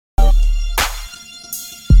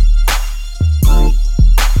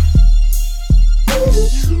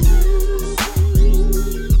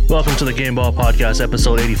welcome to the Game Ball Podcast,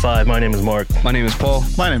 episode 85. My name is Mark. My name is Paul.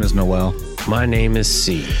 My name is Noel. My name is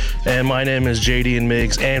C. And my name is JD and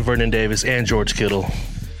Miggs and Vernon Davis and George Kittle.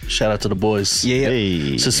 Shout out to the boys. Yeah.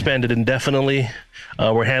 Hey. Suspended indefinitely.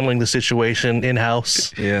 We're handling the situation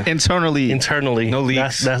in-house. Yeah. Internally. No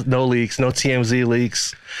leaks. That's no leaks. No TMZ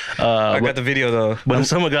leaks. I got the video though. But if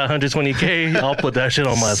someone got 120K, I'll put that shit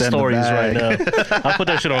on my stories right now. I'll put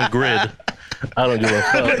that shit on grid. I don't give a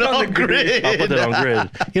fuck. Put it on the grid. I'll put that on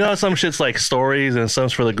grid. You know how some shit's like stories and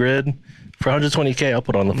some's for the grid? For 120K, I'll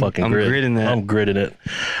put on the fucking grid. I'm gridding that. I'm gridding it.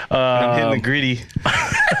 I'm hitting the gritty.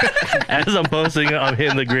 As I'm posting it, I'm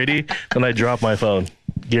hitting the gritty, then I drop my phone.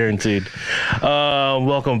 Guaranteed.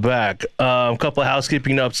 Welcome back. A couple of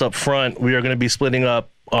housekeeping notes up front. We are going to be splitting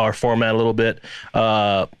up our format a little bit.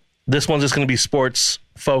 This one's just going to be sports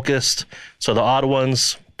focused. So the odd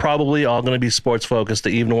ones probably all going to be sports focused. The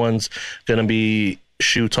even ones going to be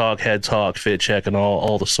shoe talk, head talk, fit check, and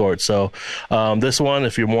all the sorts. So this one,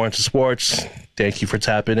 if you're more into sports, thank you for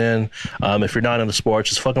tapping in. If you're not into sports,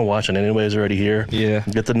 just fucking watch it anyways. Already here. Yeah.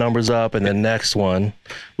 Get the numbers up, and then next one,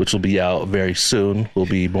 which will be out very soon, will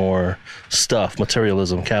be more stuff,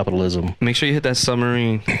 materialism, capitalism. Make sure you hit that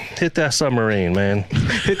submarine. Hit that submarine, man.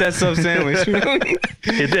 Hit that sub sandwich.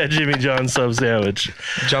 Hit that Jimmy John sub sandwich.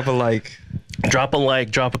 Drop a like. Drop a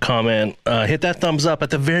like, drop a comment, hit that thumbs up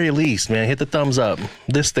at the very least, man. Hit the thumbs up.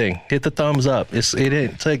 This thing, hit the thumbs up. It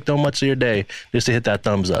didn't take no much of your day just to hit that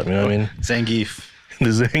thumbs up. You know what I mean? Zangief. The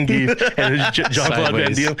Zangief. And Jean-Claude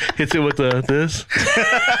Van Damme hits it with this.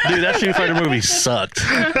 Dude, that Street Fighter movie sucked.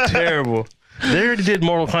 Terrible. They already did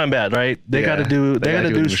Mortal Kombat, right? They got to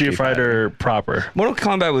do Street Fighter proper. Mortal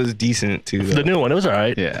Kombat was decent too. Though. The new one, it was all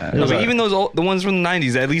right. Yeah. No, but even those the ones from the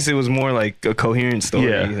 90s, at least it was more like a coherent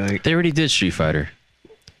story. Yeah. Like, They already did Street Fighter.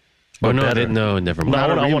 Oh, no, no, never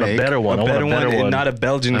mind. No, I want a better one. a better one, and not a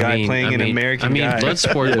Belgian guy playing an American guy.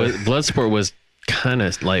 Bloodsport was kind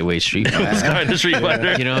of lightweight Street Fighter. It's kind of Street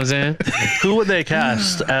Fighter. You know what I'm saying? Who would they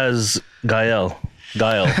cast as Guile?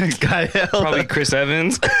 Probably Chris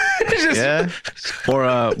Evans. Yeah.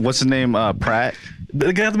 Or what's his name? Pratt.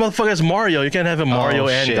 The guy, the motherfucker is Mario. You can't have him Mario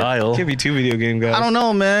and shit. Guile. Can't be two video game guys. I don't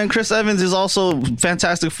know, man. Chris Evans is also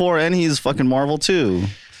Fantastic Four, and he's fucking Marvel too.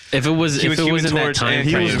 If it was in that time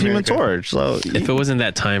He frame, was Human Torch. So if it wasn't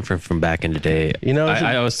that time from back in the day, You know,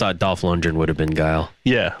 I always thought Dolph Lundgren would have been Guile.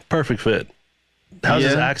 Yeah, perfect fit. How's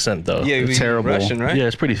his accent though? Yeah, It's terrible. Russian, right? Yeah,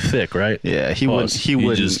 it's pretty thick, right? yeah, he would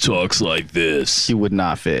talks like this. he would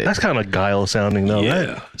not fit. That's kind of Guile sounding though,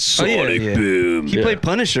 right? Sonic yeah. Boom. He played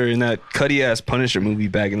Punisher in that cutty ass Punisher movie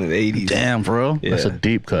back in the 80s. Damn, bro. Yeah. That's a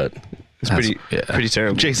deep cut. It's pretty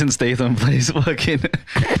terrible. Jason Statham plays fucking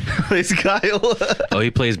plays Kyle. Oh,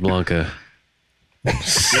 he plays Blanca.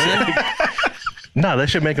 Nah, they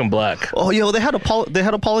should make him black. Oh, yo, they had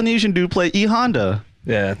a Polynesian dude play E Honda.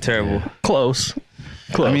 Yeah, terrible. Close.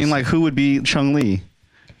 I mean, like, who would be Chung Lee?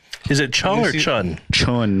 Is it Chung or Chun?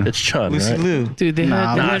 Chun. It's Chun, Lucy right? Liu. Dude, they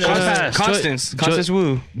Nah, had Constance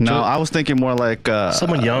Wu. No, I was thinking more like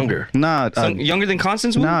Someone younger. Younger than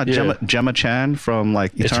Constance Wu? Nah, Yeah. Gemma Chan from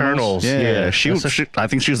like Eternals. Yeah. She I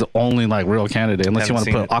think she's the only like real candidate, unless you want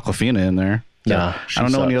to put Aquafina in there. Nah, I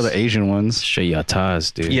don't know any sucks. other Asian ones. Straight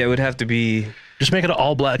Yataz, dude. Yeah, it would have to be. Just make it an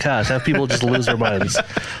all-black cast. Have people just lose their minds.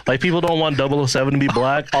 Like, people don't want 007 to be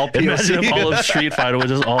black. Imagine if all of Street Fighter was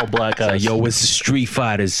just all black guys. Yo, it's the Street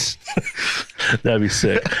Fighters. That'd be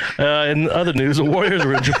sick. In other news, the Warriors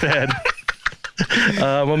were in Japan.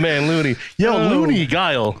 My man Looney. Looney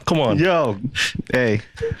Guile. Come on. Yo, hey,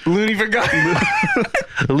 Looney for God.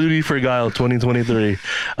 Looney for Guile 2023.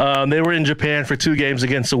 They were in Japan for 2 games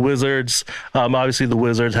against the Wizards. Obviously, the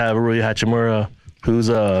Wizards have Rui Hachimura, who's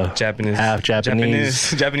Japanese. half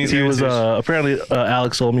Japanese. Japanese He was heritage. apparently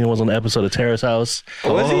Alex Olmian was on the episode of Terrace House.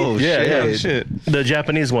 Oh, was he? Yeah, Yeah, yeah. shit. The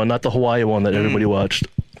Japanese one, not the Hawaii one that everybody watched.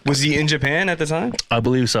 Was he in Japan at the time? I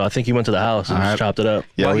believe so. I think he went to the house and just chopped it up.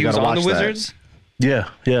 yeah, While we he was gotta on watch the that. Wizards? Yeah.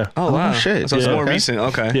 Oh, wow. shit. So it's Yeah. more Okay. recent.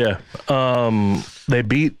 Okay. Yeah. They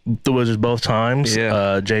beat the Wizards both times.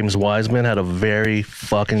 Yeah. James Wiseman had a very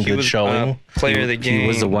fucking good showing. Player of the game. He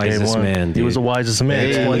was the wisest Game one. man, He dude. was the wisest man.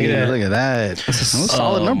 Hey, Look at that. look at that. Those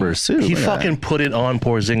solid numbers too. He Look at fucking that. put it on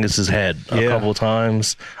Porzingis' head a couple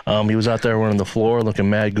times. He was out there running the floor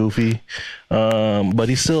looking mad goofy. But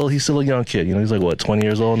he's still a young kid. You know, he's like, what, 20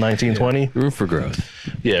 years old, 19, 20? Room for growth.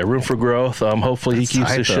 Yeah, room for growth. Hopefully he keeps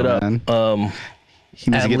tight this shit though, up. man. He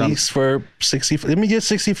needs At to get least for 60. Let me get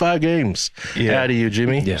 65 games out of you,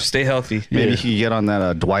 Jimmy. Yeah. Stay healthy. Maybe he could get on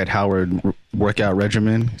that Dwight Howard workout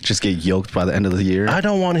regimen. Just get yoked by the end of the year. I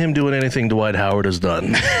don't want him doing anything Dwight Howard has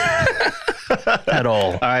done. At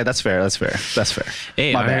all. All right, that's fair.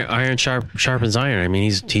 Hey, Hey, iron sharpens iron. I mean,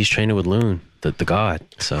 he's training with Loon. the god.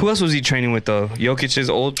 So Who else was he training with though? Jokic's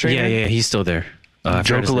old trainer. yeah, he's still there. I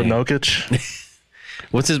forgot his name. Jokic,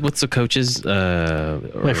 What's the coach's?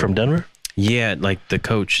 like from Denver. Yeah, like the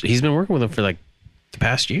coach. He's been working with him for like the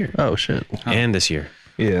past year Oh shit! and this year.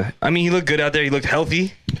 Yeah. I mean, he looked good out there. He looked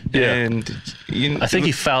healthy. Yeah. And I think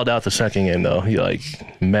he fouled out the second game though. He like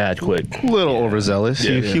mad quick. A little overzealous.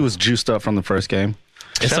 Yeah. He was juiced up from the first game.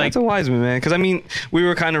 It's shout out like to Wiseman, man. Because I mean, we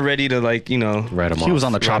were kind of ready to like write him He off. was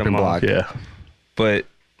on the Write chopping him off. block. Yeah, but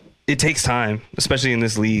it takes time, especially in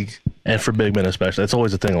this league. and for big men especially, that's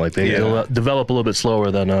always a thing. Like they Yeah. develop a little bit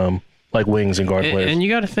slower than like wings and guard players. And you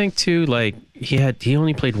got to think too, like he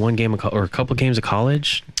only played one game or a couple games of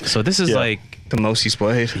college, so this is Yeah. like The most he's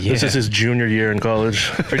played. yeah, This is his junior year in college.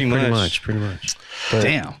 Pretty much. pretty much. But,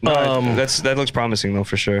 Damn. no, that looks promising though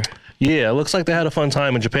for sure. Yeah, it looks like they had a fun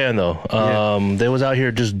time in Japan though. They was out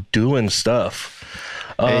here just doing stuff.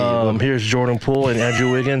 Here's Jordan Poole and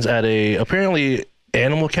Andrew Wiggins at apparently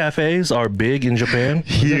animal cafes are big in Japan.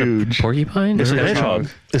 Huge. Porcupine. It's a hedgehog.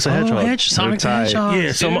 It's a hedgehog. Sonic the They're tight. Hedgehog.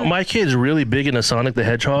 Yeah, so my kid's really big into Sonic the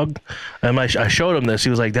Hedgehog, and I showed him this. He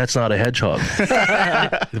was like, "That's not a hedgehog.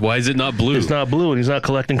 Why is it not blue? It's not blue, and he's not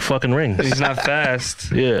collecting fucking rings." He's not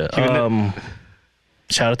fast. Yeah.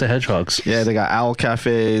 Shout out to hedgehogs. Yeah, they got owl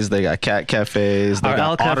cafes. They got cat cafes. They Our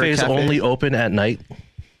got owl otter cafes only open at night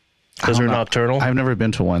because they're I'm not- nocturnal. I've never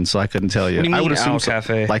been to one, so I couldn't tell you. What do you I would mean, assume owl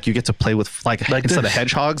cafe? like you get to play with like instead of this.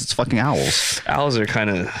 hedgehogs, it's fucking owls. Owls are kind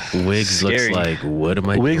of Wiggs looks scary. like, what am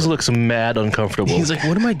I Wiggs doing? looks mad uncomfortable. He's like,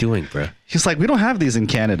 what am I doing, bro? He's like, we don't have these in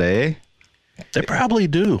Canada, eh? They probably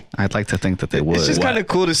do. I'd like to think that they would. It's just kind of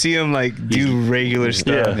cool to see him like do regular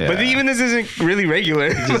stuff. Yeah. But even this isn't really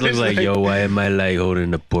regular. He just looks like, yo, why am I like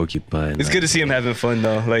holding a porcupine? It's good to see him having fun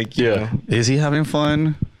though. Like, you know, Is he having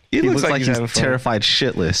fun? He looks looks like like he's he's having fun. terrified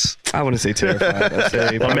shitless. I wouldn't say terrified. I'd say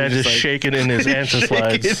My probably man just like- shaking in his Anta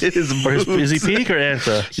slides. Shaking his Or is he boots. peak or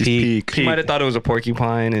Anta? He's peak. He might have thought it was a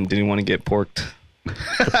porcupine and didn't want to get porked.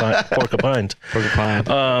 Porcupine.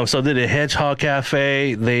 Porcupine. So they did a hedgehog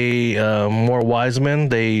cafe. They more Wiseman.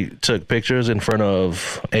 They took pictures in front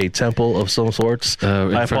of a temple of some sorts. In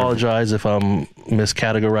I front of- apologize if I'm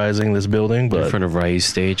miscategorizing this building, in but front of Rai's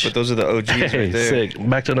stage. But those are the OGs hey, right there. sick.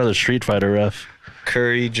 Back to another Street Fighter ref.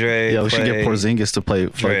 Curry, Dre, Yeah, we should get Clay. Porzingis to play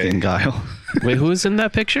fucking Guile. Wait, who is in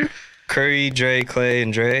that picture? Curry, Dre, Clay,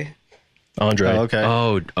 and Dre. Andre. Oh, okay.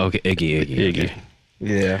 Oh, okay, Iggy. Iggy.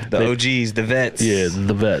 Yeah, the OGs, the vets. Yeah,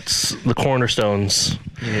 the vets, the cornerstones.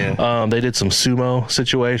 Yeah. They did some sumo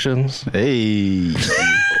situations. Hey.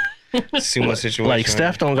 Sumo situation. Like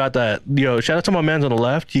Steph don't got that. Shout out to my man on the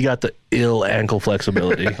left. He got the ill ankle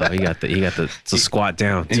flexibility. Oh, he got the squat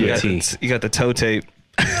down And to you a got, T. you got the toe tape.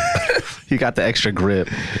 He got the extra grip.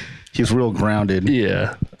 He's real grounded.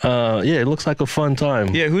 Yeah. It looks like a fun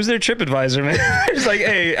time. Yeah, who's their trip advisor, man? It's like,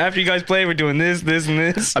 hey, after you guys play, we're doing this, this, and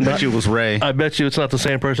this. I bet you it was Ray. I bet you it's not the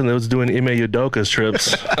same person that was doing Ime Udoka's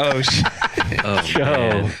trips. Oh, shit. Oh, Yo,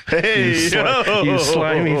 man. Hey, you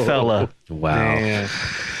slimy fella. Wow. Man.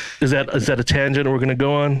 Is that a tangent we're gonna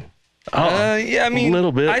go on? Yeah, I mean, a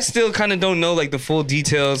little bit. I still kind of don't know like the full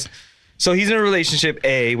details. So he's in a relationship,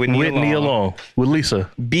 A, with Nia With Nia Long. Long, with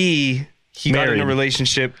Lisa. B, he got in Married. a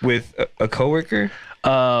relationship with a coworker.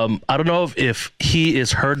 I don't know if he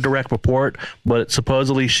is her direct report, but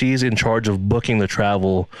supposedly she's in charge of booking the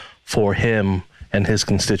travel for him and his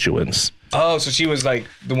constituents. Oh, so she was like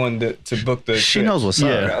the one to book the She trip. knows what's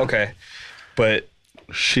Yeah. up. Okay. But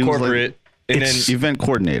She was corporate, and then, like event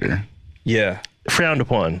coordinator. yeah, Frowned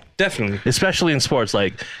upon, definitely. especially in sports.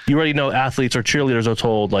 Like, you already know athletes or cheerleaders are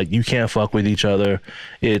told, like, you can't fuck with each other.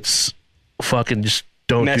 It's fucking just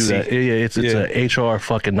don't Messy. do that. Yeah, it's Yeah. a HR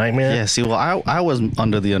fucking nightmare. Yeah, see, well, I was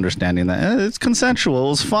under the understanding that it's consensual, it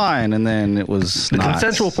was fine, and then it was The not.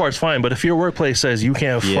 consensual part's fine, but if your workplace says you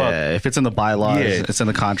can't fuck, Yeah, if it's in the bylaws, Yeah. it's in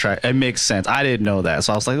the contract, it makes sense. I didn't know that,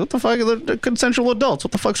 so I was like, what the fuck? They're consensual adults.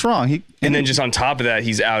 What the fuck's wrong? And then just on top of that,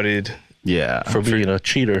 he's outed. yeah. for being a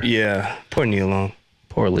cheater. Yeah, poor Nia Long.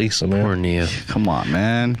 Poor Lisa, man. Poor Nia. Come on,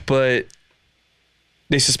 man. But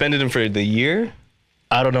they suspended him for the year.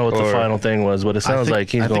 I don't know what the Or- final thing was, but it sounds think- like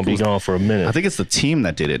he's I going think to it be was- gone for a minute. I think it's the team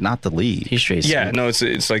that did it, not the league. He straight, Yeah, no,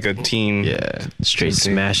 it's like a team. Yeah, straight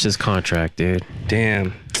smashed his contract, dude.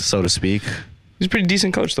 Damn. so to speak. He's a pretty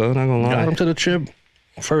decent coach, though. Not gonna got lie. him to the chip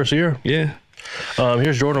first year. Yeah.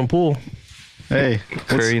 Here's Jordan Poole. Hey,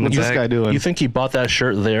 Curry in the what's this back. guy doing? You think he bought that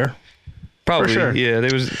shirt there? Probably. sure. Yeah,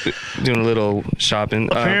 they was doing a little shopping.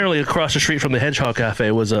 Apparently, across the street from the Hedgehog Cafe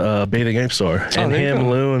was a bathing ape store, and there you him, go.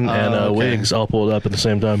 Loon, and okay. Wiggs all pulled up at the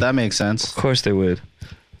same time. that makes sense. Of course they would.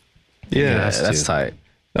 Yeah. That's tight.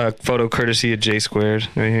 Photo courtesy of J Squared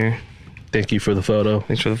right here. Thank you for the photo.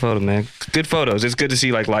 Thanks for the photo, man. Good photos. It's good to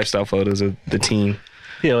see like lifestyle photos of the team.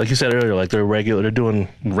 Yeah, like you said earlier, like they're doing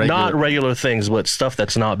not regular things, but stuff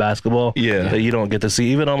that's not basketball. Yeah. That you don't get to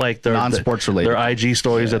see, even on like their Non-sports related. their IG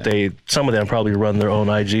stories that some of them probably run their own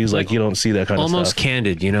IGs. Like you don't see that kind of stuff. Almost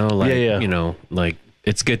candid, you know, like Yeah. you know, like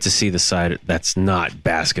it's good to see the side that's not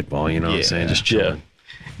basketball. You know what I'm saying? Just chilling.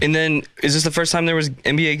 And then, is this the first time there was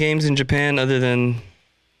NBA games in Japan other than,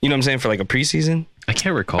 you know what I'm saying, for like a preseason? I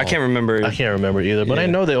can't recall. I can't remember. I can't remember either, but I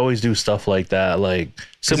know they always do stuff like that, like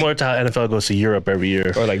similar to how NFL goes to Europe every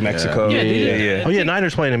year. Or like Mexico. Yeah. Oh yeah,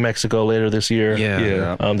 Niners playing in Mexico later this year.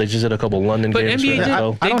 Yeah. They just did a couple London But games. NBA for did.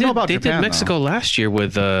 NFL. I don't know about They Japan, did Mexico last year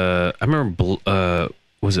with. I remember.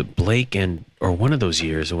 Was it Blake or one of those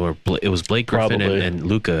years, or it was Blake Griffin Probably. and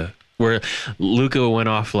Luca, where Luca went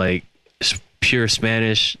off like pure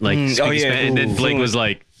Spanish, like speaking Spanish, and then Blake was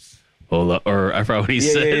like, "Hola," or I forgot what he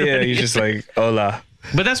said. Yeah. He's just like, hola.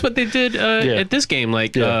 But that's what they did at this game.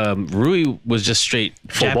 Like Rui was just straight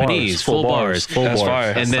Japanese, full bars. That's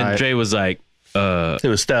fire. And then Dre was like, It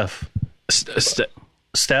was Steph.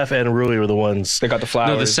 Steph and Rui were the ones. They got the flowers.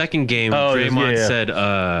 no, the second game, Oh, Draymond yeah.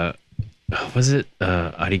 said, was it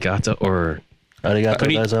arigato or Arigato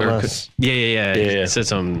Koni- or- gozaimasu. yeah. Yeah. He said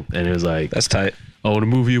something, and it was like, That's tight. I want to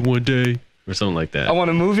move here one day, or something like that. I want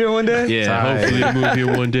to move here one day. Yeah, Tight. hopefully to move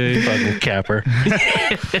here one day. Fucking capper.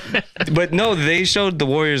 But no, they showed the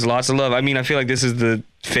Warriors lots of love. I mean, I feel like this is the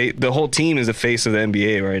whole team is the face of the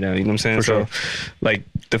NBA right now. You know what I'm saying? For sure. So, like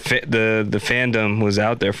the fandom was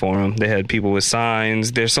out there for them. They had people with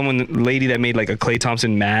signs. There's lady that made like a Klay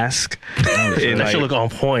Thompson mask. And, That should look on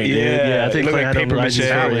point. Dude. Yeah, I think looked Klay like had paper them mache.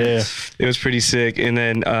 yeah. It was pretty sick. And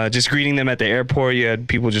then just greeting them at the airport. You had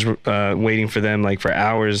people just waiting for them like for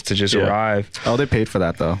hours to just arrive. Oh, they paid for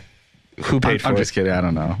that though. Who paid for I'm it? just kidding. I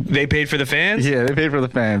don't know. They paid for the fans? Yeah, they paid for the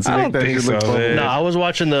fans. I don't Make that think shit look so, fun. man. No, I was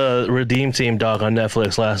watching the Redeem Team doc on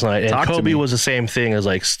Netflix last night, and Talk to Kobe me. was the same thing as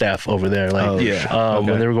like Steph over there. Like, Oh, yeah.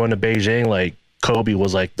 when they were going to Beijing, like Kobe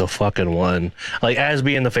was like the fucking one. Like as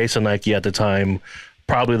being the face of Nike at the time,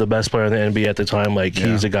 probably the best player in the NBA at the time. Like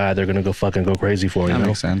he's the guy they're gonna go crazy for. You That know?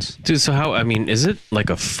 makes sense. Dude, so how? I mean, is it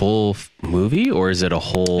like a full movie, or is it a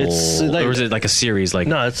whole, It's like- or is it like a series? Like,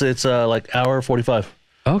 No, it's like hour 45.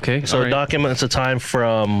 okay, So all it right. documents the time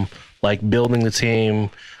from like building the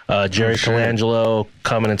team, Jerry Colangelo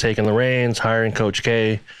coming and taking the reins, hiring Coach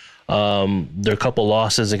K. There are a couple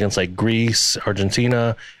losses against like Greece,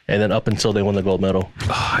 Argentina, and then up until they won the gold medal.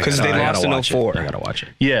 Because they lost in 04. I gotta watch it.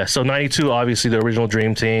 Yeah, so 92, obviously the original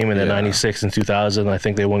Dream Team, and then 96 and 2000. I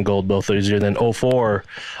think they won gold both those years. Then 04,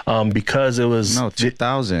 because it was No,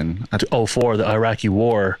 2000. 04, the Iraqi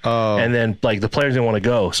War. Oh. And then like the players didn't want to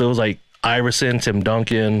go. So it was like Iverson, Tim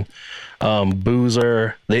Duncan,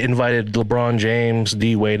 Boozer. They invited LeBron James,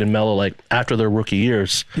 D Wade, and Melo like after their rookie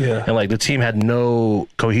years. Yeah. And like the team had no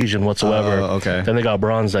cohesion whatsoever. Oh, okay. Then they got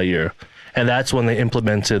bronze that year. And that's when they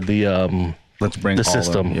implemented the Let's bring the all of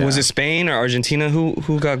system. them. Yeah. Was it Spain or Argentina?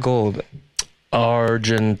 Who got gold?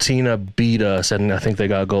 Argentina beat us, and I think they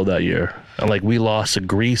got gold that year. And like we lost to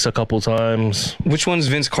Greece a couple times. Which one's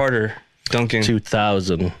Vince Carter? Duncan.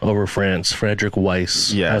 2000 over France. Frederick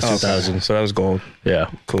Weiss. Yes. That's 2000. So that was gold. Yeah.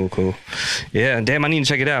 Cool. Yeah, damn, I need to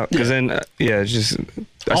check it out. Because then, it's just...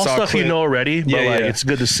 I All saw a stuff you clip. know already, but Yeah, like yeah. it's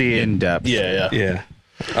good to see it In depth. Yeah. Yeah.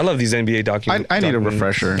 I love these NBA documents. I need a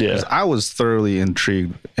refresher. Yeah. 'Cause I was thoroughly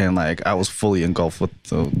intrigued and like I was fully engulfed with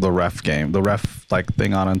the ref game, the ref like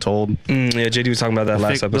thing on Untold. Yeah, JD was talking about that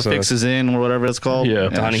last The episode. fix is in or whatever it's called. Yeah.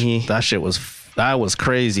 Donahue. That shit was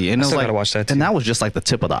crazy. And it was still like, gotta watch that, too. and that was just like the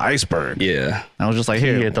tip of the iceberg. Yeah. I was just like, He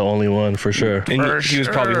here. ain't the only one for sure. And he was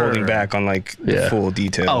probably holding back on like Yeah. full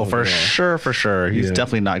detail. Oh, for sure. He's Yeah.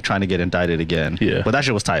 definitely not trying to get indicted again. Yeah. But that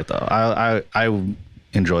shit was tight though. I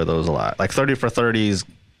enjoy those a lot. Like 30 for 30's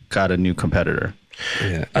got a new competitor.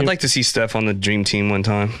 Yeah. I'd like to see Steph on the Dream Team one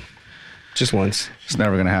time. Just once. It's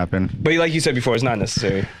never gonna happen. But like you said before, it's not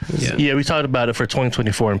necessary. Yeah, we talked about it for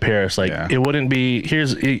 2024 in Paris. Like Yeah. it wouldn't be.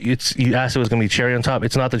 It's you asked if it was gonna be cherry on top.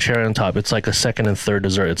 It's not the cherry on top. It's like a second and third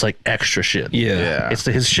dessert. It's like extra shit. Yeah.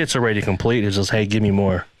 His shit's already complete. It's just hey, give me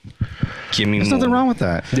more. Give me There's more. nothing wrong with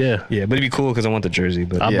that. Yeah. Yeah, but it'd be cool because I want the jersey.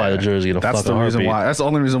 But I'll buy Yeah. the jersey in a That's fucking the reason heartbeat. why. That's the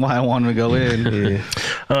only reason why I wanted to go in. yeah. You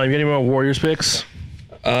got any more Warriors picks?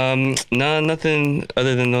 No, nothing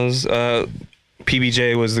other than those.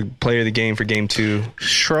 PBJ was the player of the game for game 2.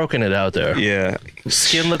 Stroking it out there. Yeah.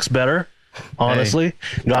 Skin looks better. Honestly,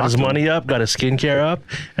 got his money up, got his skincare up,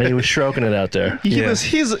 and he was stroking it out there.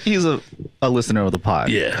 He's a listener of the pod.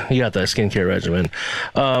 Yeah, he got that skincare regimen.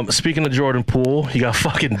 Speaking of Jordan Poole, he got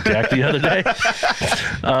fucking decked the other day.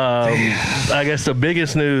 I guess the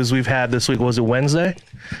biggest news we've had this week, was it Wednesday?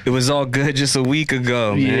 It was all good just a week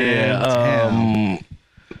ago, man. Yeah.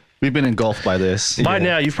 We've been engulfed by this. By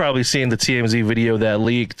now, you've probably seen the TMZ video that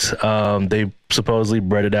leaked. They supposedly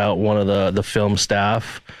breaded out one of the film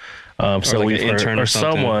staff. So like we've an heard, intern or or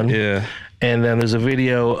something. someone. Yeah. And then there's a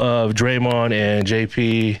video of Draymond and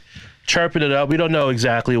JP chirping it up. We don't know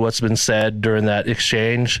exactly what's been said during that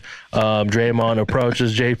exchange. Draymond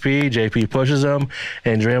approaches JP pushes him,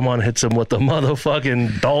 and Draymond hits him with the motherfucking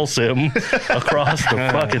dulcim across the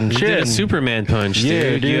fucking He did chin. a Superman punch,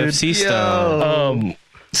 dude. UFC style.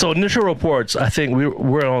 So initial reports, I think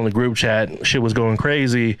we're on the group chat. Shit was going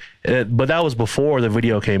crazy, but that was before the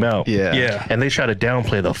video came out. Yeah. And they tried to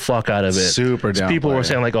downplay the fuck out of it. Super So people downplay were it.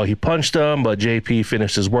 saying like, "Oh, he punched him," but JP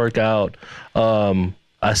finished his workout.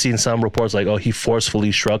 I seen some reports like, "Oh, he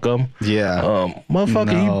forcefully struck him." Yeah.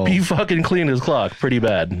 Motherfucker, No. he fucking cleaned his clock pretty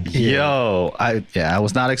bad. Yo, I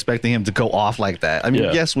was not expecting him to go off like that. I mean,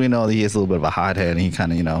 Yeah. yes, we know that he is a little bit of a hothead, and he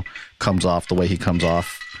kind of, comes off the way he comes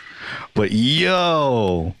off. But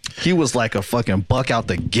yo, he was like a fucking buck out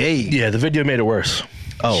the gate. Yeah, the video made it worse.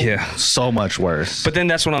 Oh, Yeah. so much worse. But then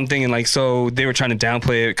that's what I'm thinking. Like, so they were trying to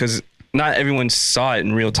downplay it because not everyone saw it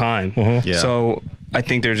in real time. Yeah. So I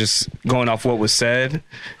think they're just going off what was said,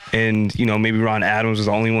 and maybe Ron Adams was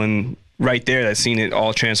the only one right there that's seen it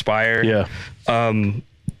all transpire. Yeah.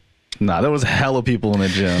 Nah, there was hella people in the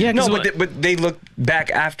gym. Yeah, No, 'cause but they look back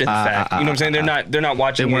after the fact. You know what I'm saying? They're not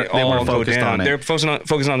watching it all weren't go focused down. on it. They're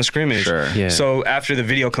focusing on the scrimmage. Sure. Yeah. So after the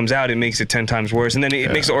video comes out, it makes it 10 times worse, and then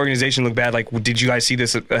it makes the organization look bad. Like, did you guys see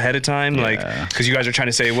this ahead of time? Yeah. Like, because you guys are trying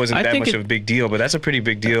to say it wasn't I that think much of a big deal, but that's a pretty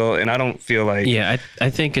big deal, and I don't feel like. Yeah, I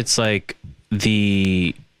think it's like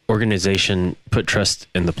the organization put trust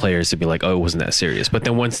in the players to be like, oh, it wasn't that serious. But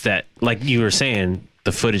then once that, like you were saying,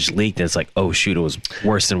 the footage leaked, and it's like, oh shoot, it was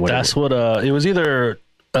worse than whatever. That's what it was either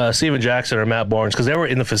Steven Jackson or Matt Barnes, because they were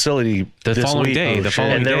in the facility The this following week. day, the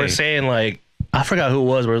following and they day. were saying like, I forgot who it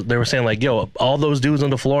was, where they were saying like, yo, all those dudes on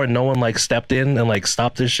the floor and no one like stepped in and like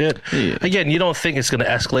stopped this shit. Yeah. Again, you don't think it's gonna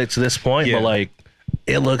escalate to this point, Yeah. but like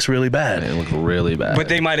it looks really bad. It looked really bad. But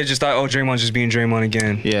they might have just thought, oh, Draymond's just being Draymond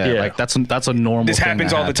again. yeah, Yeah. like that's a normal. This thing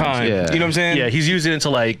happens that all the time. Yeah. You know what I'm saying? Yeah, he's using it to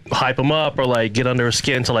like hype him up or like get under his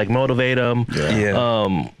skin to like motivate him.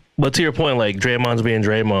 Yeah. But to your point, like Draymond's being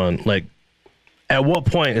Draymond, like at what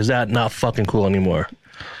point is that not fucking cool anymore?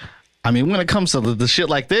 I mean, when it comes to the shit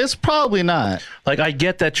like this, probably not. Like I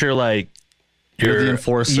get that you're like You're the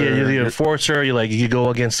enforcer. Yeah, you're the enforcer. You like you go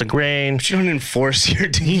against the grain But you don't enforce your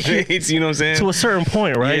teammates. You know what I'm saying? to a certain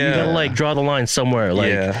point, right? You Yeah. gotta like draw the line somewhere. Like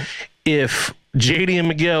Yeah. if JD and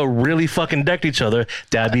Miguel really fucking decked each other,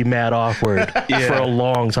 that'd be mad awkward for a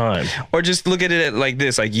long time. Or just look at it like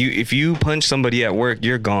this: like if you punch somebody at work,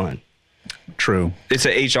 you're gone. True. It's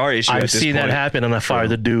an HR issue. I've at this seen that point. happen, and I fired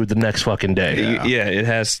the dude the next fucking day. Yeah, it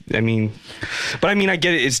has. I mean, I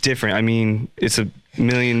get it. It's different. I mean, it's a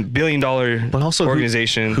billion-dollar But also,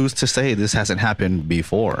 organization. who's to say this hasn't happened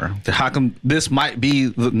before? How come this might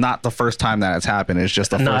be not the first time that it's happened? It's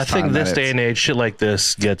just the No, first I think time this that day it's- and age, shit like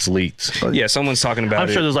this gets leaked. Yeah, someone's talking about I'm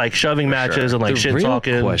it. sure there's like shoving matches and like the shit real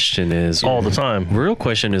talking question is all the time. Real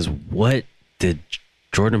question is, what did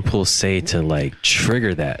Jordan Poole say to like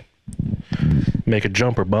trigger that? Make a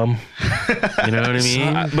jumper, bum. You know what I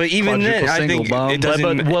mean? But even then, Quadruple I think single bum. it But,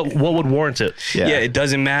 doesn't. what would warrant it? yeah, it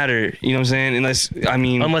doesn't matter. You know what I'm saying? Unless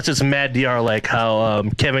Unless it's Mad DR, like how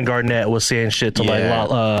Kevin Garnett was saying shit to Yeah.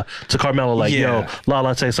 like to Carmelo, like Yeah. yo,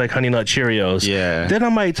 Lala tastes like Honey Nut Cheerios. Yeah. Then I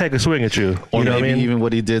might take a swing at you. Or You know what I maybe mean? even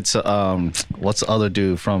what he did to what's the other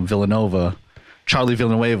dude from Villanova, Charlie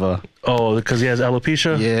Villanueva. Oh, because he has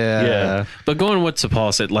alopecia. Yeah. But going what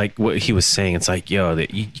Paul said, like what he was saying, it's like, yo,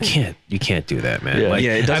 that you can't do that, man. Yeah. Like,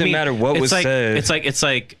 Yeah, it doesn't matter what it's was like, said. It's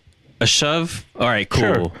like a shove. All right, cool,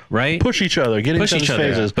 Sure. right? Push each other, get in Push each each other's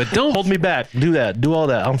other, faces, but don't- hold me back. Do that. Do all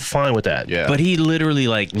that. I'm fine with that. Yeah. But he literally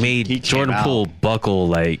like made he came Jordan out. Poole buckle,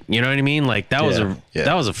 like, you know what I mean? Like that was Yeah.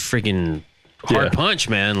 that was a freaking hard Yeah. punch,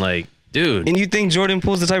 man. Like, dude. And you think Jordan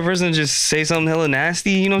Poole's the type of person to just say something hella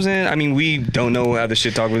nasty? You know what I'm saying? I mean, we don't know how the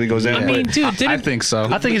shit talk really goes down. I mean, but dude, I didn't think so.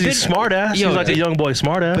 I think he's a smart ass. Yo, He's like a did- young boy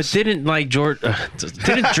smart ass. But didn't like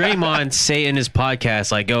didn't Draymond say in his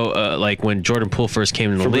podcast, like, like when Jordan Poole first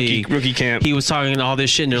came in the For league, rookie camp. he was talking all this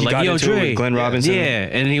shit, and they're He like, got yo, into it Dre, with Glenn Robinson. yeah,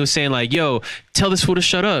 and he was saying like, yo, tell this fool to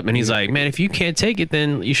shut up, and he's like, man, if you can't take it,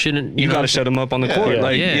 then you shouldn't. you know, got to shut him up on the court. Yeah.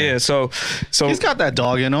 Like, Yeah. yeah. So He's got that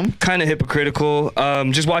dog in him. kind of hypocritical.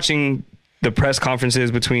 Just watching the press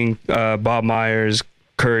conferences between Bob Myers,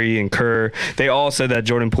 Curry, and Kerr, they all said that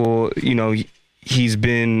Jordan Poole, he's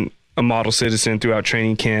been a model citizen throughout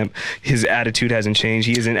training camp. His attitude hasn't changed.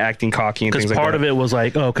 He isn't acting cocky and things like that. Because part of it was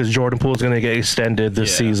like, because Jordan Poole's going to get extended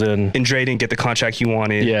this season. And Dre didn't get the contract he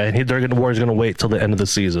wanted. Yeah, and the Warriors going to wait till the end of the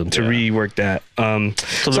season to rework that.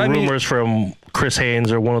 So the rumors from Chris Haynes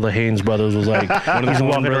or one of the Haynes brothers was like, he's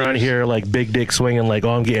walking around here like big dick swinging, like,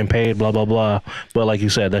 I'm getting paid, blah, blah, blah. But like you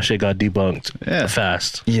said, that shit got debunked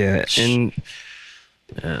fast. Yeah, and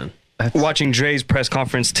watching Dre's press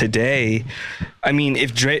conference today, I mean,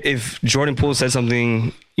 if Jordan Poole said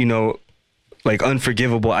something, like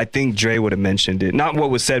unforgivable, I think Dre would have mentioned it. Not what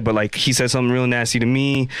was said, but like he said something real nasty to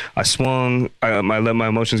me. I swung. I let my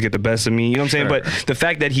emotions get the best of me. You know what I'm saying? But the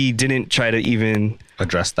fact that he didn't try to even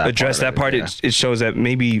address that part, it shows that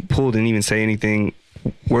maybe Poole didn't even say anything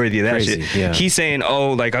worthy of that Crazy, shit. yeah. He's saying,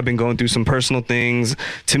 like, I've been going through some personal things.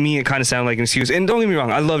 To me, it kind of sounded like an excuse. And don't get me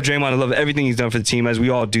wrong, I love Draymond. I love everything he's done for the team, as we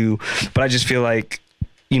all do. But I just feel like,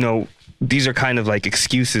 these are kind of like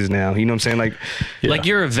excuses now. You know what I'm saying? Like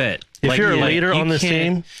you're a vet. If you're a leader on this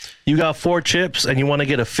can't- team, you got 4 chips and you want to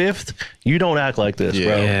get a 5th, you don't act like this,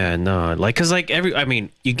 bro. Yeah, no. Cause I get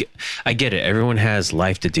it. Everyone has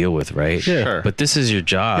life to deal with, right? Yeah. Sure. But this is your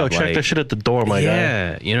job. Yo, check that shit at the door, my guy.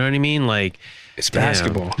 Yeah, you know what I mean? Like, it's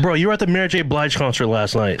basketball. Bro, you were at the Mary J. Blige concert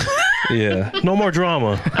last night. Yeah. No more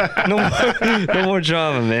drama. No more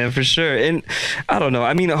drama, man, for sure. And I don't know.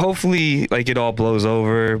 I mean, hopefully, like, it all blows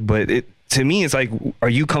over. But to me, it's like, are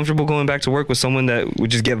you comfortable going back to work with someone that would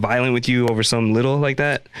just get violent with you over some little like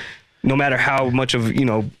that? No matter how much of,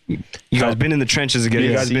 you guys been in the trenches together.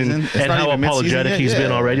 You guys been, and how apologetic he's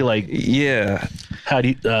been already. Like, how do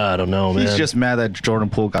you, I don't know, man. He's just mad that Jordan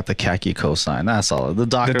Poole got the khaki cosign. That's all. The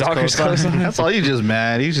doctor's cosign. That's all. He's just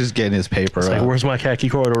mad. He's just getting his paper It's like, up. where's my khaki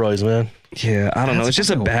corduroys, man? Yeah, I don't know. It's just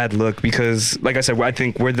a bad look because, like I said, I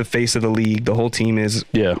think we're the face of the league. The whole team is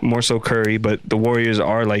more so Curry, but the Warriors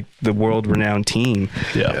are like the world-renowned team.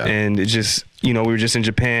 Yeah. And it just, we were just in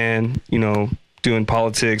Japan, doing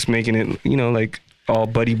politics, making it, like all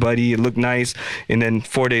buddy. It looked nice. And then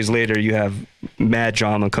 4 days later, you have mad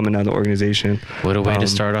drama coming out of the organization. What a way to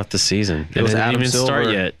start off the season. It didn't even start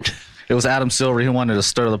yet. It was Adam Silver. He wanted to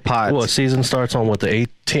stir the pot. Well, season starts on the 18th,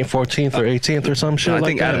 14th, or 18th or some shit. I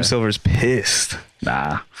think Adam Silver's pissed.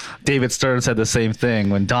 Nah. David Stern said the same thing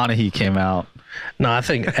when Donaghy came out. No, I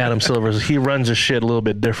think Adam Silver's, he runs his shit a little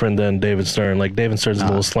bit different than David Stern. Like, David Stern's a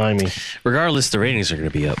little slimy. Regardless, the ratings are going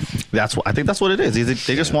to be up. I think that's what it is.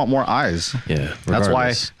 They just want more eyes. Yeah. That's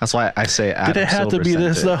why I say Adam Did it have Silver to be sent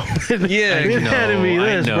this, it. though? Yeah. It had to be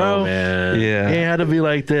this, bro. Man. Yeah. It had to be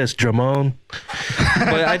like this, Dramon.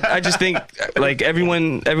 But I just think, like,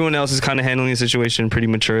 everyone else is kind of handling the situation pretty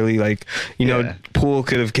maturely. Like, Poole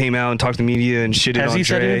could have came out and talked to media and shitted on Dre. Has he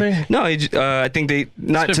said anything? No, I think they,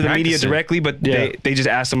 not to the media directly, but they just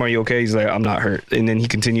asked him, are you okay? He's like, I'm not hurt. And then he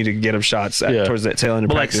continued to get up shots towards that tail end of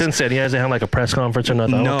But practice. like since then, he hasn't had like a press conference or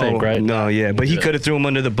nothing, I don't think, right? No, yeah. But he could have threw him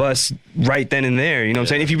under the bus right then and there. You know what I'm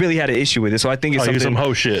saying? If he really had an issue with it. So I think it's something. Some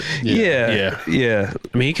hoe shit. Yeah.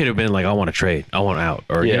 I mean, he could have been like, I want to trade. I want out.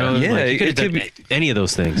 Or, he could have done any of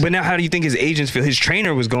those things. But now how do you think his agents feel? His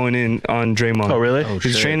trainer was going in on Draymond. Oh, really?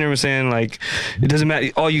 His trainer was saying, like, it doesn't matter.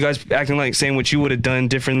 All you guys acting like saying what you would have done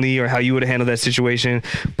differently or how you would have handled that situation.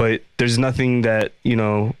 But there's nothing that,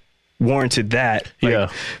 warranted that. Like,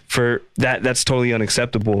 for that's totally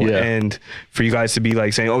unacceptable. Yeah. And for you guys to be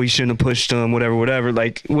like saying, oh, you shouldn't have pushed him, whatever.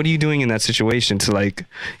 Like, what are you doing in that situation to, like,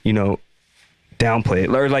 downplay it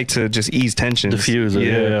or like to just ease tensions? Diffuse it.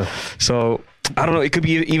 Yeah. So I don't know. It could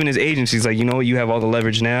be even his agency's like, you have all the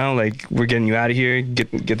leverage now. Like, we're getting you out of here.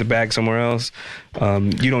 Get the bag somewhere else.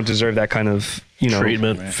 You don't deserve that kind of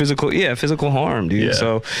treatment, physical harm, dude. Yeah.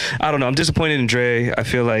 So I don't know. I'm disappointed in Dre. I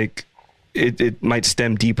feel like it might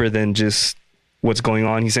stem deeper than just what's going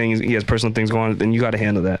on. He's saying he has personal things going on. Then you got to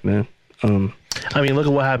handle that, man. I mean, look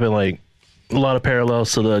at what happened. Like, a lot of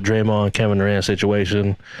parallels to the Draymond Kevin Durant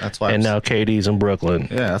situation. That's why. And now KD's in Brooklyn.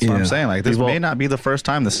 Yeah, that's what I'm saying. Like, this may not be the first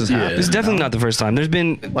time this has happened. It's definitely not the first time. There's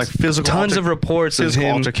been like tons of reports of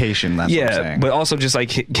him altercation. That's what I'm saying. But also just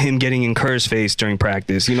like him getting in Kerr's face during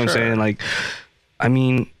practice. You know what I'm saying? Like, I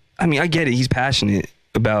mean, I get it. He's passionate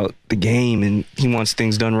about the game and he wants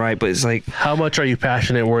things done right. But it's like, how much are you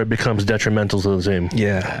passionate where it becomes detrimental to the team?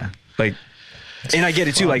 Yeah. Like. And I get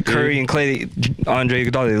it too, like Curry and Clay, Andre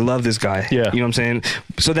Iguodala, they love this guy. Yeah. You know what I'm saying?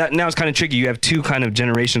 So that now it's kind of tricky. You have two kind of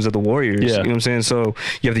generations of the Warriors. Yeah. You know what I'm saying? So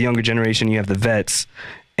you have the younger generation, you have the vets.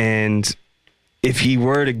 And if he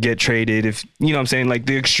were to get traded, if, you know what I'm saying, like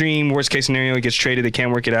the extreme worst case scenario, he gets traded, they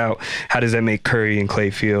can't work it out. How does that make Curry and Clay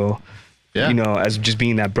feel? Yeah. As just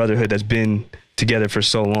being that brotherhood that's been together for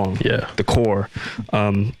so long. Yeah. The core.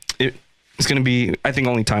 It's going to be, I think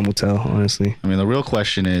only time will tell, honestly. I mean, the real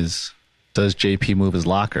question is, does JP move his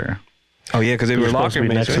locker? Oh, yeah, because they were supposed to locker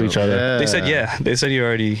be mates. next to right? each other. They said, yeah. They said he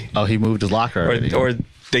already, Oh, he moved his locker already. or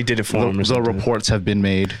they did it for him or the something. reports have been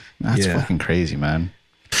made. That's Yeah. fucking crazy, man.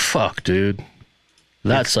 Fuck, dude.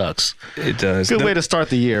 That sucks. It does. Good way to start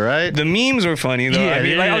the year, right? The memes were funny though. Yeah, I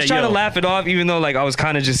mean, I was trying to laugh it off, even though like I was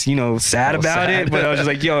kind of just sad about sad. it. But I was just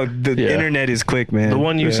like, yo, the Yeah. internet is quick, man. The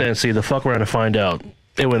one you yeah. sent, see, the fuck around to find out.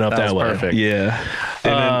 It went up that, was way. perfect. Yeah.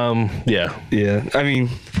 And Yeah. yeah. I mean,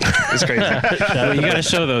 it's crazy. Well, you gotta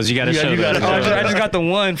show those. You gotta show you those. gotta- I just got the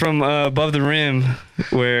one from Above the Rim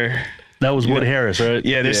where That was Wood Harris, right?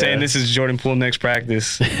 yeah they're saying this is Jordan Poole next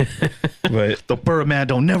practice. But The Birdman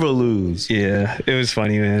don't never lose. yeah, it was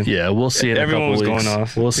funny, man. Yeah, we'll see it in a Everyone couple was weeks. going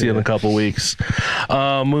off. We'll see it in a couple weeks.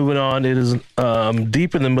 Moving on, it is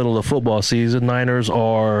deep in the middle of football season. Niners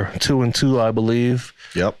are 2-2, I believe.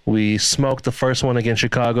 Yep. We smoked the first one against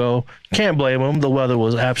Chicago. Can't blame them. The weather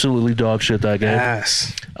was absolutely dog shit that game.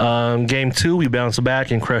 Yes. Game 2, we bounced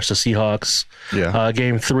back and crushed the Seahawks. Yeah.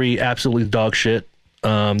 Game 3, absolutely dog shit.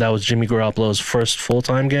 That was Jimmy Garoppolo's first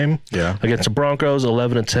full-time game. Yeah. Against the Broncos,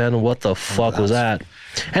 11-10. What the fuck was that?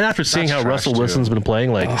 And after seeing how trash, Russell too. Wilson's been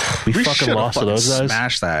playing, like, we fucking should've lost to those guys.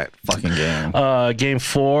 Smash that fucking game. Game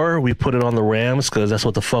 4, we put it on the Rams because that's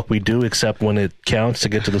what the fuck we do, except when it counts to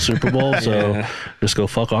get to the Super Bowl. So Yeah. just go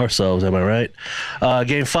fuck ourselves, am I right?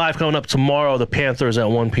 Game 5 coming up tomorrow, the Panthers at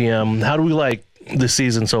 1 p.m. How do we like this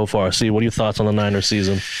season so far? See, what are your thoughts on the Niners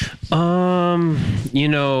season?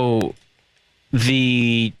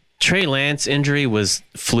 The Trey Lance injury was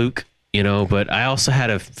fluke, but I also had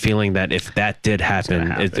a feeling that if that did happen,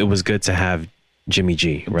 it was good to have Jimmy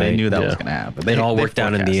G, right? They knew that Yeah. was going to happen. It all worked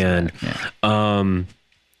out in the end. forecasted that. Yeah.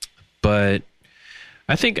 But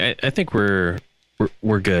I think we're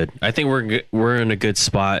good. I think we're in a good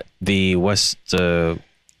spot. The NFC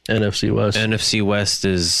West. NFC West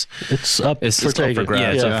is It's up it's for up for taking.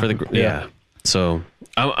 grabs. It's Yeah. up for the yeah. So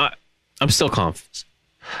I'm still confident.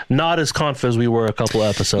 Not as confident as we were a couple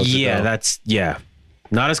episodes ago.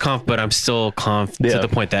 Not as confident, but I'm still confident to the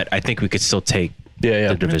point that I think we could still take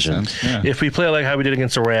the division. Makes sense. Yeah. If we play like how we did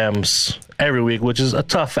against the Rams every week, which is a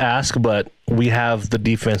tough ask, but we have the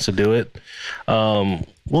defense to do it,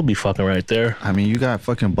 we'll be fucking right there. I mean, you got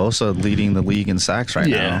fucking Bosa leading the league in sacks right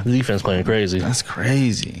now. The defense playing crazy. That's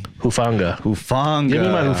crazy. Hufanga. Hufanga. Give me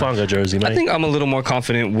my Hufanga jersey, man. I think I'm a little more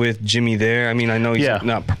confident with Jimmy there. I mean, I know he's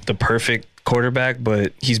not the perfect quarterback,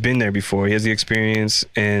 but he's been there before. He has the experience,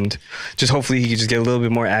 and just hopefully he can just get a little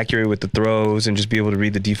bit more accurate with the throws and just be able to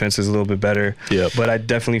read the defenses a little bit better. Yep. But I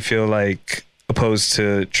definitely feel like, opposed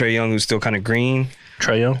to Trey Young, who's still kind of green.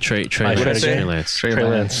 Trey Young? Trey What'd I say? Lance. Trey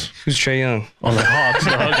Lance. Who's Trey Young? On the Hawks,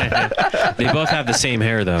 dog. They both have the same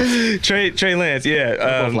hair though. Trey Lance,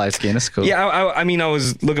 yeah. Both light skin. It's cool. Yeah, I mean, I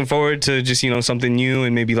was looking forward to just, something new,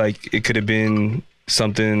 and maybe like it could have been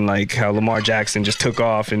something like how Lamar Jackson just took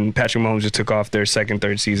off and Patrick Mahomes just took off their second,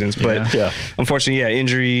 third seasons. But unfortunately,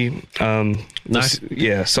 injury.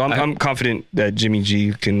 So I'm confident that Jimmy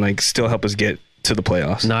G can like still help us get to the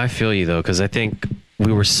playoffs. No, I feel you though, because I think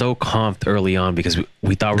we were so confident early on because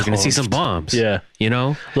we thought we were going to see some bombs. Yeah.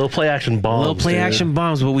 Little play action bombs.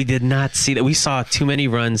 bombs, but we did not see that. We saw too many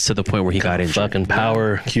runs to the point where he got injured. Fucking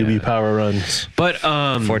QB power runs. But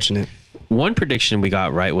Unfortunate. One prediction we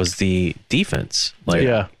got right was the defense.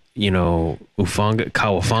 Kawafanga.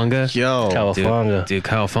 Yo. Kawafanga. Dude,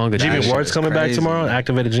 Kawafanga. Jimmy shit Ward's is coming back crazy. tomorrow.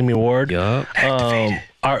 Activated Jimmy Ward. Yup.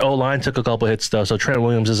 Our O-line took a couple hits, though. So Trent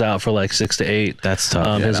Williams is out for like 6 to 8. That's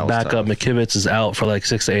tough. His that was backup, tough. McKivitz, is out for like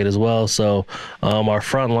 6 to 8 as well. So our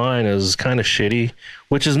front line is kind of shitty,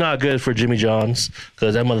 which is not good for Jimmy Johns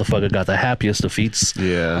because that motherfucker got the happiest defeats.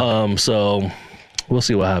 Yeah. So we'll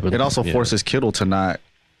see what happens. It also forces Kittle to not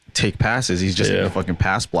take passes. He's just in fucking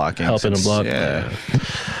pass blocking. Helping him block. Yeah.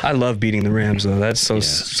 I love beating the Rams though. That's so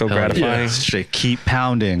Hell yeah. gratifying. Straight keep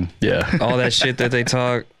pounding. Yeah. All that shit that they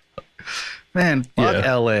talk. Man, fuck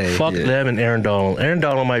LA. Fuck Yeah. them and Aaron Donald. Aaron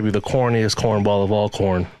Donald might be the corniest cornball of all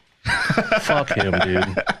corn. Fuck him, dude.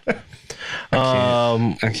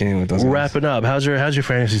 I can't with those guys. Wrapping up. How's your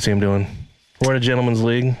fantasy team doing? We're in a gentleman's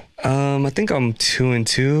league. I think I'm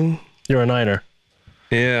 2-2. You're a Niner.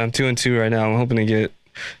 Yeah, I'm 2-2 right now. I'm hoping to get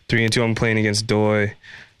 3-2. I'm playing against Doy.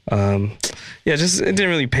 It didn't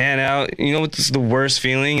really pan out. You know what's the worst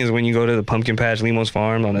feeling is when you go to the Pumpkin Patch Limo's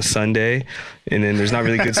Farm on a Sunday, and then there's not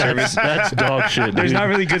really good service. That's dog shit. There's dude. not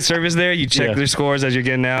really good service there. You check their scores as you're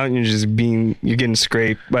getting out, and you're getting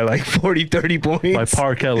scraped by like 40, 30 points. By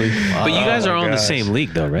Par Kelly. But you guys are all in the gosh. same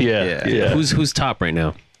league though, right? Yeah. Who's top right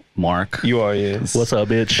now? Mark. You are, yeah. What's up,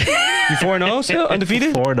 bitch? You 4-0 still?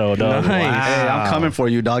 Undefeated? 4-0, dog. Nice. Hey, I'm coming for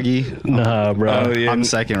you, doggy. Nah, bro. Oh, yeah. I'm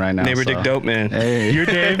second right now. Neighbor so. Dick Dope, man. Hey. Your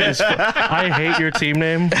name is. I hate your team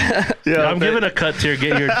name. Yeah, I'm giving a cut to your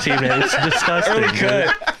team name. It's disgusting. Early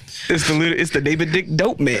cut. It's the Neighbor Dick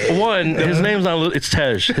Dope, man. One, his name's not. It's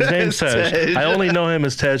Tej. His name's Tej. Tej. I only know him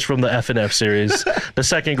as Tej from the F&F series, the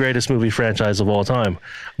second greatest movie franchise of all time.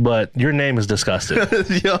 But your name is disgusting.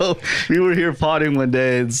 Yo, we were here potting one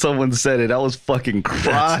day and someone said it. I was fucking His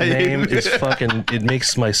crying. name is fucking. It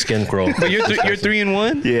makes my skin crawl. But you're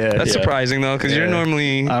 3-1? Yeah. That's Yeah. surprising, though, because you're Yeah.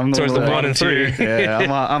 normally I'm towards the normally 1 and 3.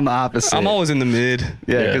 Yeah, I'm the opposite. I'm always in the mid.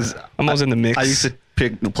 Yeah, because I'm always in the mix. I used to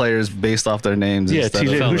pick the players based off their names. Yeah, instead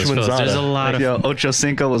TJ of, Fellas, Hushmanzada. there's a lot of yo, Ocho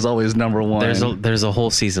Cinco was always number one. there's a whole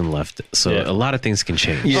season left, so Yeah. a lot of things can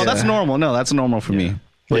change. Yeah. Oh, that's normal. No, that's normal for me.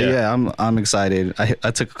 But Yeah. yeah, I'm excited. I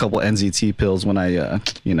took a couple NZT pills when I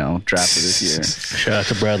drafted this year Shout out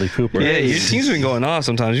to Bradley Cooper. Yeah, your team's been going off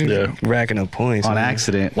sometimes. You're Yeah. racking up points. on man.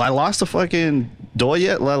 accident. Well, I lost to fucking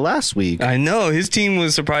Doyet last week. I know his team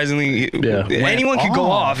was surprisingly. Yeah. Anyone could go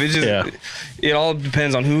off. off. It just Yeah. it all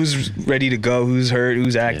depends on who's ready to go, who's hurt,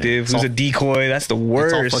 who's active, who's all- a decoy. That's the It's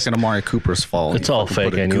worst. all fucking Amari Cooper's fault. It's all He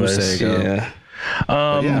fake put a goose anyways. egg up. yeah.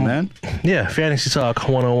 But yeah, man. Yeah, Fantasy Talk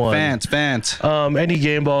 101. Fans. Any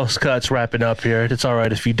game balls cuts wrapping up here. It's all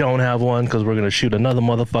right if you don't have one because we're gonna shoot another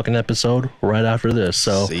motherfucking episode right after this.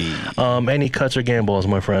 So, See. any cuts or game balls,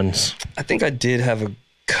 my friends? I think I did have a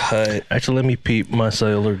cut. Actually, let me peep my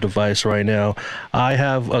cellular device right now. I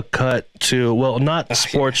have a cut to not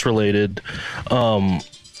sports related.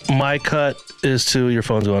 My cut is to your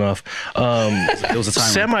phone's going off. It was a timer.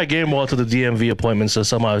 Send my game ball to the DMV appointment. So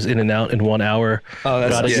somehow I was in and out in 1 hour. Oh,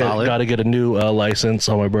 that's solid. Gotta get a new license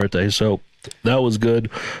on my birthday. So that was good.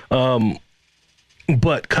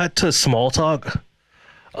 But cut to small talk.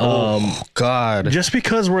 God. Just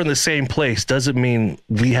because we're in the same place doesn't mean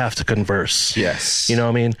we have to converse. Yes. You know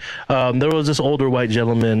what I mean? There was this older white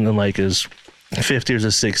gentleman in like his 50s or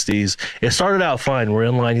 60s. It started out fine. We're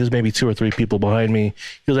in line. He was maybe 2 or 3 people behind me.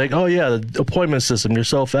 He was like, "Oh yeah, the appointment system. You're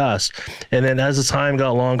so fast." And then as the time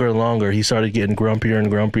got longer and longer, he started getting grumpier and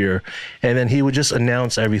grumpier. And then he would just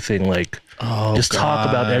announce everything, like just talk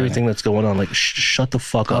about God. everything that's going on. Like, shut the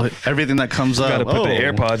fuck up. Everything that comes up. Got to put the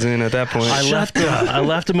AirPods in at that point. I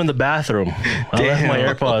left him in the bathroom. I left my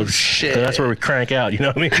Damn. AirPods. Oh, shit. That's where we crank out. You know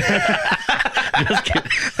what I mean? Just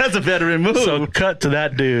kidding. That's a veteran move. So cut to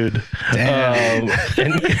that dude. Damn.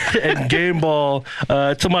 And game ball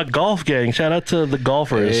to my golf gang. Shout out to the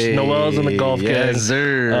golfers. Hey, Noel's in the golf gang. yes,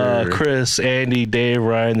 sir. Chris, Andy, Dave,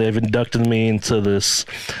 Ryan. They've inducted me into this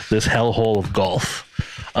hellhole of golf.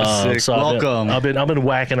 Sick. So Welcome. I've been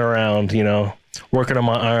whacking around. Working on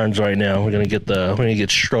my irons right now. We're gonna get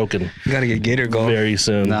stroking You got to get Gator golf. very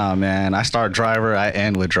soon. Nah, man. I start driver. I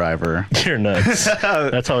end with driver. You're nuts.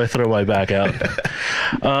 That's how I throw my back out.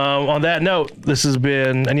 On that note, this has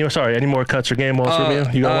been. Any more cuts or game balls from you?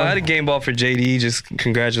 You got I one? had a game ball for JD. Just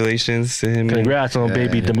congratulations to him. Congrats on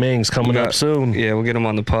baby Dominguez coming up soon. Yeah, we'll get him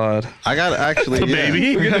on the pod. I got actually The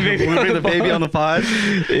baby? We're gonna bring the baby on the pod.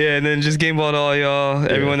 Yeah, and then just game ball to all y'all,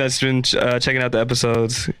 everyone that's been checking out the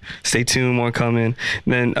episodes. Stay tuned, more coming. And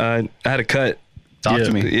then I had a cut. Talk Yeah.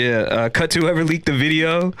 to me. Yeah, cut to whoever leaked the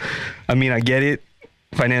video. I mean, I get it,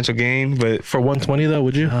 financial gain, but For 120 though,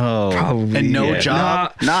 would you? Oh, Probably, and no yeah.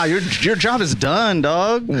 job. Nah, your job is done,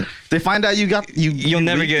 dog. They find out you'll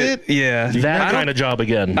never leaked get. it? Yeah, That I kind don't- of job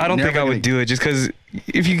again. I don't think Never I gonna- would do it just because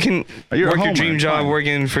if you can You're a work your homer, dream job fine.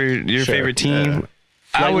 working for your Sure. favorite team, Yeah.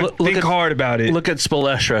 I Like, would look think at- hard about it. Look at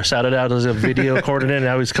Spolestra. Shouted out as a video coordinator.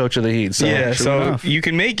 Now he's coach of the Heat. So Yeah, true so enough. you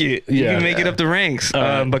can make it. You Yeah. can make it up the ranks.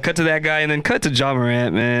 right. But cut to that guy and then cut to Ja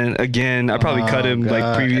Morant, man. Again, I probably cut him like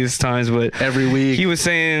God. previous times, but Every week. he was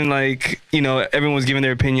saying like, everyone was giving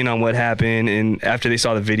their opinion on what happened, and after they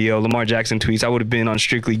saw the video, Lamar Jackson tweets, "I would have been on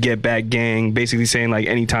Strictly Get Back Gang," basically saying like,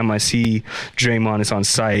 anytime I see Draymond, it's on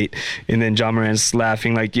site. And then Ja Morant's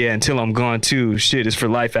laughing like, "Yeah, until I'm gone too. Shit is for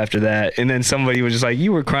life after that." And then somebody was just like,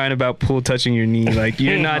 "You were crying about Poole touching your knee. Like,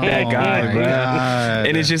 you're not that Oh guy, my bro." God.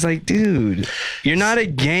 And it's just like, dude, you're not a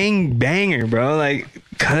gang banger, bro. Like,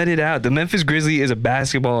 cut it out. The Memphis Grizzlies is a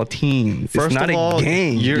basketball team. First it's not of all, a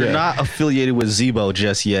gang. you're Yeah. not affiliated with Zebo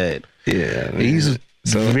just yet. Yeah, man. he's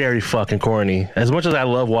very fucking corny. As much as I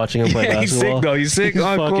love watching him play Yeah, he's basketball, sick though. He's sick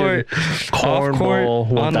on fucking court, off court, cornball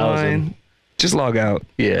 1000. online. Just log out.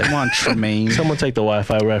 Yeah. Come on, Tremaine. Someone take the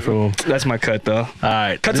Wi-Fi right from him. That's my cut though. All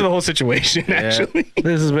right. Cut to the whole situation. Actually,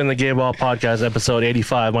 This has been the Game Ball Podcast, episode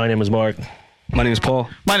 85. My name is Mark. my name is Paul.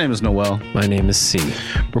 My name is Noel. My name is C.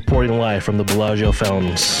 Reporting live from the Bellagio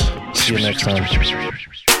Fountains. See you next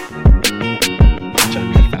time.